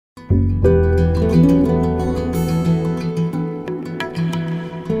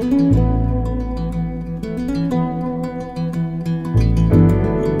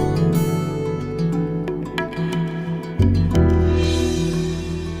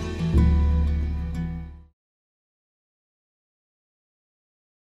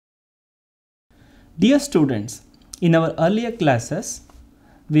Dear students, in our earlier classes,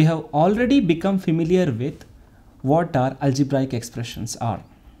 we have already become familiar with what our algebraic expressions are.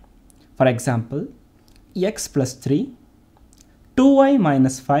 For example, x plus 3, 2y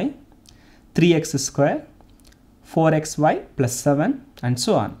minus 5, 3x square, 4xy plus 7 and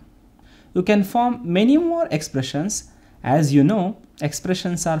so on. You can form many more expressions. As you know,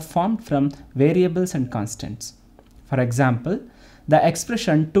 expressions are formed from variables and constants. For example, the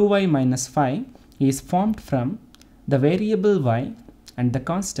expression 2y minus 5 is formed from the variable y and the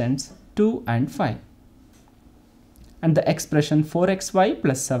constants 2 and 5. And the expression 4xy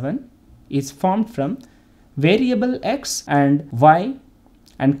plus 7 is formed from variable x and y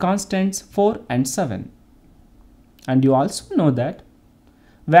and constants 4 and 7. And you also know that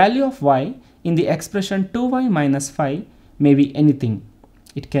value of y in the expression 2y minus 5 may be anything.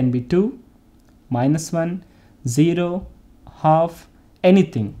 It can be 2, minus 1, 0, half,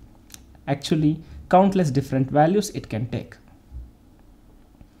 anything. Actually, countless different values it can take.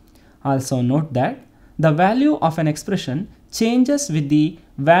 Also note that the value of an expression changes with the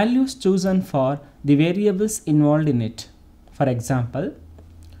values chosen for the variables involved in it. For example,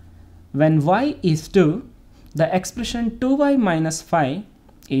 when y is 2, the expression 2y minus 5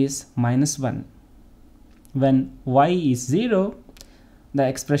 is minus 1. When y is 0, the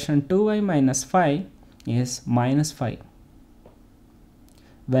expression 2y minus 5 is minus 5.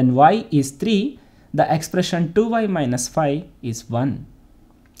 When y is 3, the expression 2y minus 5 is 1.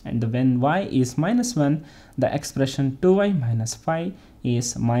 And when y is minus 1, the expression 2y minus 5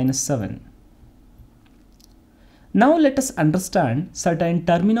 is minus 7. Now let us understand certain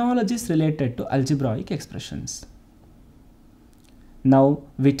terminologies related to algebraic expressions. Now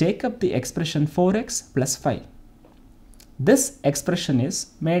we take up the expression 4x plus 5. This expression is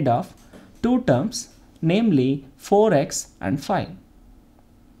made of two terms, namely 4x and 5.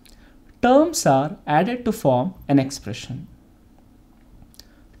 Terms are added to form an expression.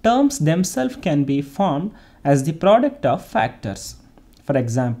 Terms themselves can be formed as the product of factors. For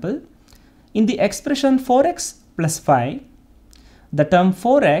example, in the expression 4x plus 5, the term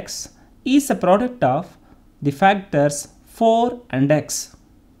 4x is a product of the factors 4 and x.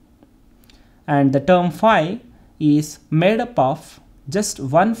 And the term 5 is made up of just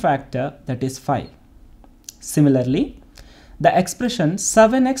one factor, that is 5. Similarly, the expression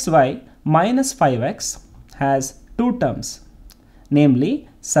 7xy minus 5x has two terms, namely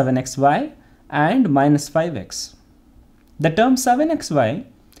 7xy and minus 5x. The term 7xy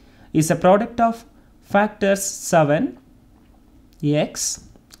is a product of factors 7, x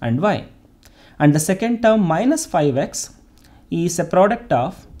and y. And the second term minus 5x is a product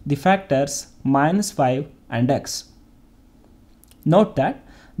of the factors minus 5 and x. Note that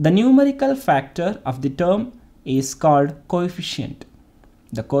the numerical factor of the term is called coefficient.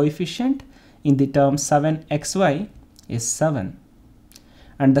 The coefficient in the term 7xy is 7.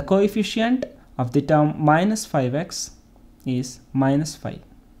 And the coefficient of the term minus 5x is minus 5.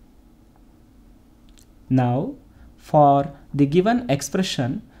 Now, for the given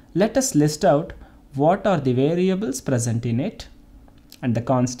expression, let us list out what are the variables present in it and the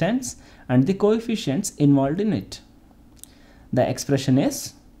constants and the coefficients involved in it. The expression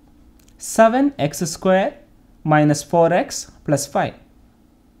is 7x square minus 4x plus 5.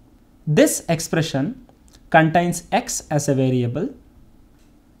 This expression contains x as a variable.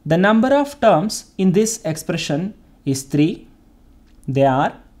 The number of terms in this expression is 3. They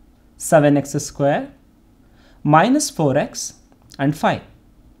are 7x square, minus 4x and 5.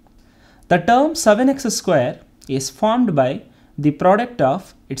 The term 7x square is formed by the product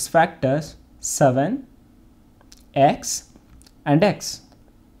of its factors 7, x and x.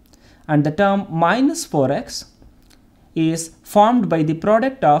 And the term minus 4x is formed by the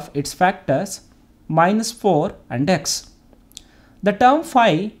product of its factors minus 4 and x. The term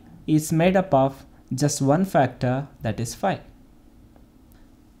 5 is made up of just one factor, that is 5.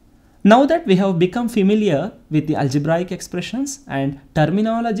 Now that we have become familiar with the algebraic expressions and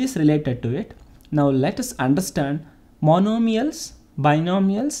terminologies related to it, now let us understand monomials,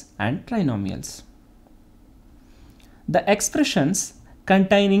 binomials and trinomials. The expressions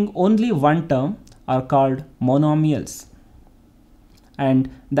containing only one term are called monomials, and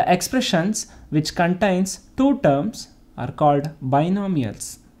the expressions which contains two terms are called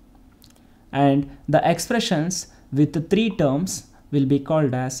binomials, and the expressions with three terms will be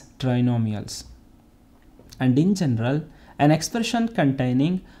called as trinomials. And in general, an expression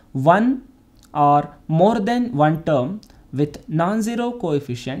containing one or more than one term with non-zero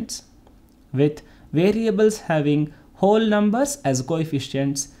coefficients with variables having whole numbers as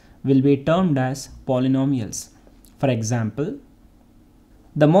coefficients will be termed as polynomials. For example,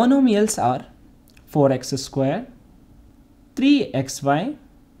 the monomials are 4x square, 3xy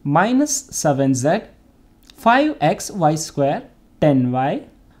minus 7z, 5xy square, 10y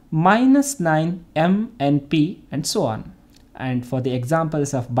minus 9m and p, and so on. And for the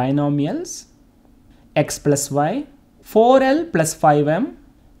examples of binomials, x plus y, 4l plus 5m,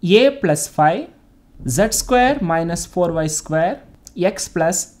 a plus 5, z square minus 4y square, x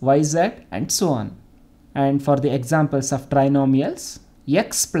plus yz, and so on. And for the examples of trinomials,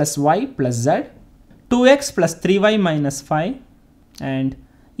 x plus y plus z, 2x plus 3y minus 5, and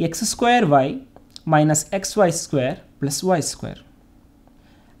x square y minus xy square plus y square.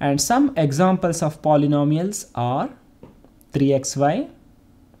 And some examples of polynomials are 3xy,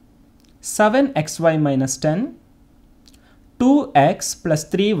 7xy minus 10, 2x plus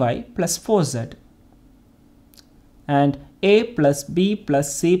 3y plus 4z, and a plus b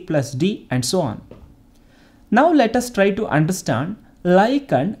plus c plus d, and so on. Now let us try to understand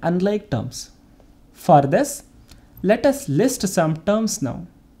like and unlike terms. For this, let us list some terms now.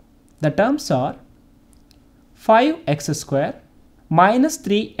 The terms are 5x square minus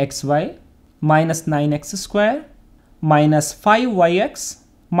 3xy minus 9x square minus 5yx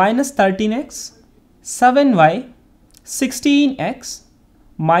minus 13x, 7y, 16x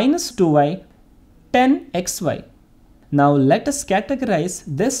minus 2y, 10xy. Now let us categorize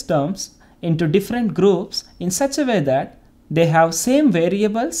these terms into different groups in such a way that they have same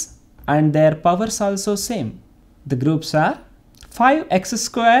variables and their powers also same. The groups are 5x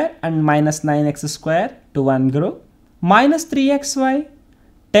square and minus 9x square to one group, minus 3xy,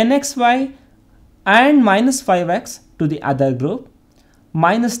 10xy and minus 5x to the other group,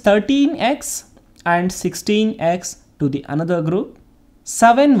 minus 13x and 16x to the another group,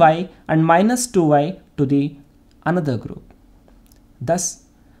 7y and minus 2y to the another group. Thus,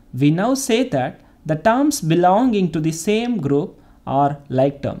 we now say that the terms belonging to the same group are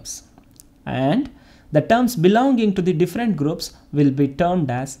like terms, and the terms belonging to the different groups will be termed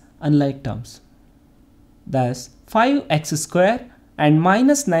as unlike terms. Thus, 5x square and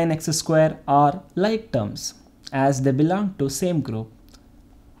minus 9x square are like terms as they belong to same group.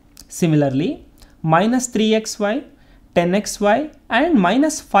 Similarly, minus 3xy, 10xy and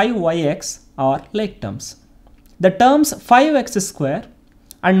minus 5yx are like terms. The terms 5x square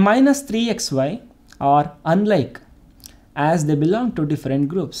and minus 3xy are unlike as they belong to different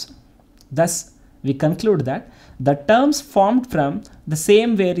groups. Thus, we conclude that the terms formed from the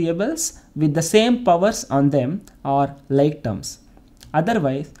same variables with the same powers on them are like terms.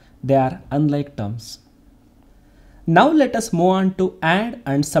 Otherwise, they are unlike terms. Now let us move on to add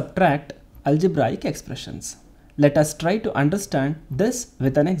and subtract algebraic expressions. Let us try to understand this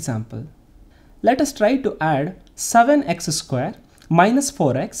with an example. Let us try to add 7x square minus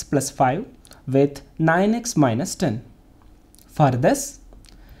 4x plus 5 with 9x minus 10. For this,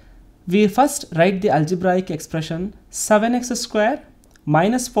 we first write the algebraic expression 7x square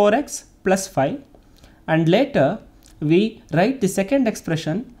minus 4x plus 5, and later we write the second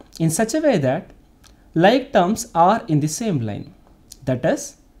expression in such a way that like terms are in the same line. That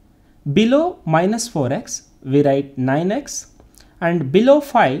is, below minus 4x we write 9x, and below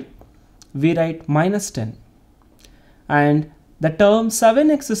 5 we write minus 10. And the term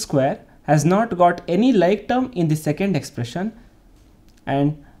 7x square has not got any like term in the second expression,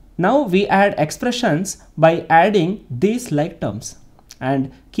 and now we add expressions by adding these like terms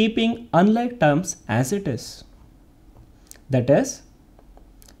and keeping unlike terms as it is. That is,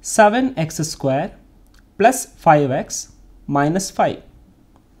 7x square plus 5x minus 5.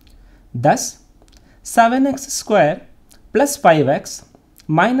 Thus, 7x square plus 5x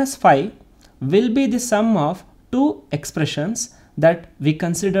minus 5 will be the sum of two expressions that we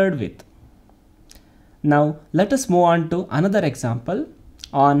considered with. Now let us move on to another example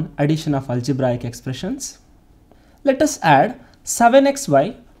on addition of algebraic expressions. Let us add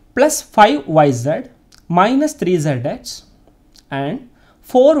 7xy plus 5yz minus 3zx and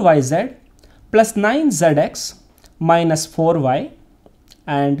 4yz plus 9zx minus 4y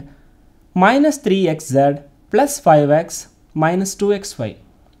and minus 3xz plus 5x minus 2xy.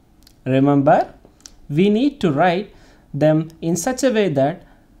 Remember, we need to write them in such a way that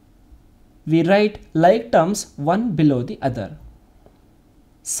we write like terms one below the other.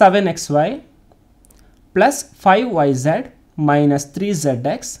 7xy plus 5yz minus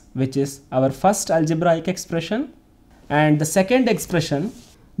 3zx, which is our first algebraic expression, and the second expression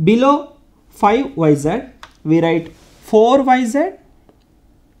below 5yz we write 4yz,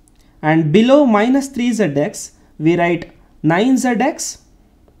 and below minus 3zx we write 9zx,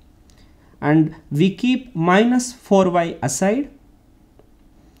 and we keep minus 4y aside,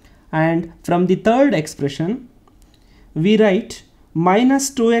 and from the third expression we write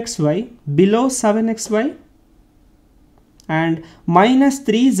minus 2xy below 7xy and minus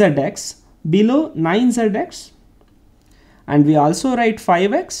 3zx below 9zx, and we also write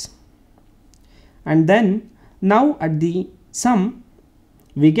 5x, and then now at the sum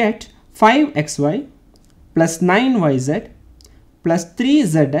we get 5xy plus 9yz plus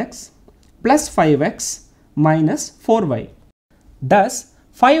 3zx plus 5x minus 4y. Thus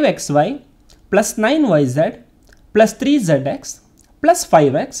 5xy plus 9yz plus 3zx plus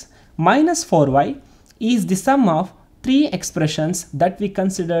 5x minus 4y is the sum of three expressions that we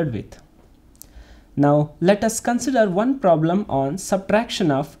considered with. Now let us consider one problem on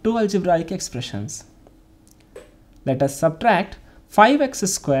subtraction of two algebraic expressions. Let us subtract 5x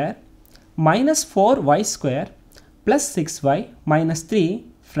square minus 4y square plus 6y minus 3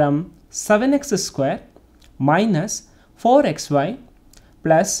 from 7x square minus 4xy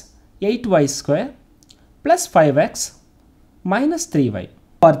plus 8y square plus 5x minus 3y.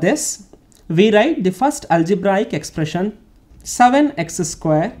 For this, we write the first algebraic expression 7x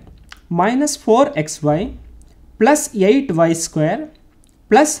square minus 4xy plus 8y square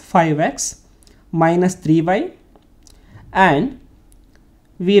plus 5x minus 3y, and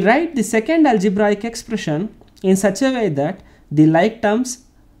we write the second algebraic expression in such a way that the like terms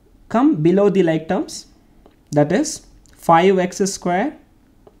come below the like terms, that is 5x square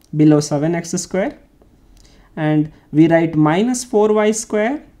below 7x square, and we write minus 4y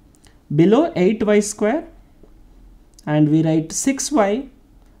square below 8y square, and we write 6y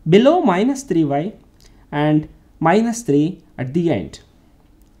below minus 3y and minus 3 at the end.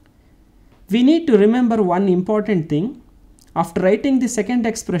 We need to remember one important thing after writing the second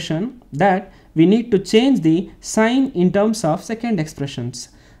expression, that we need to change the sign in terms of second expressions,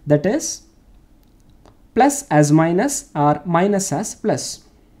 that is plus as minus or minus as plus.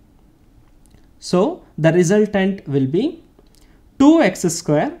 So the resultant will be 2x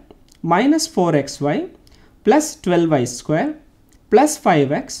square minus 4xy plus 12y square plus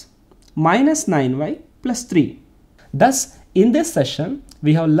 5x minus 9y plus 3. Thus, in this session,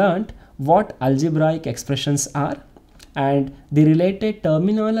 we have learnt what algebraic expressions are and the related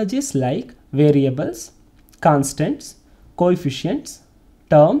terminologies like variables, constants, coefficients,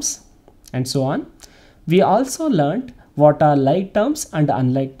 terms, and so on. We also learnt what are like terms and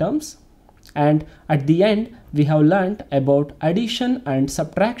unlike terms, and at the end we have learnt about addition and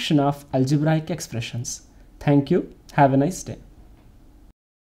subtraction of algebraic expressions. Thank you. Have a nice day.